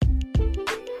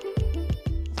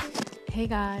Hey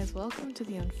guys, welcome to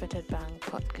the Unfettered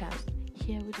podcast.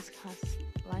 Here we discuss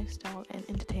lifestyle and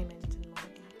entertainment in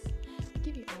minds. We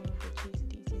give you all of the juicy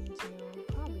you need to know.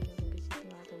 Probably you're gonna be sitting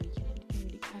throughout the weekend. You can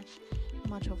really catch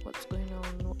much of what's going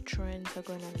on, what trends are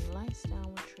going on in lifestyle,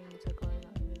 what trends are going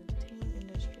on in the entertainment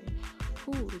industry,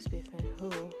 who is beefing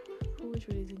who is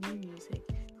releasing new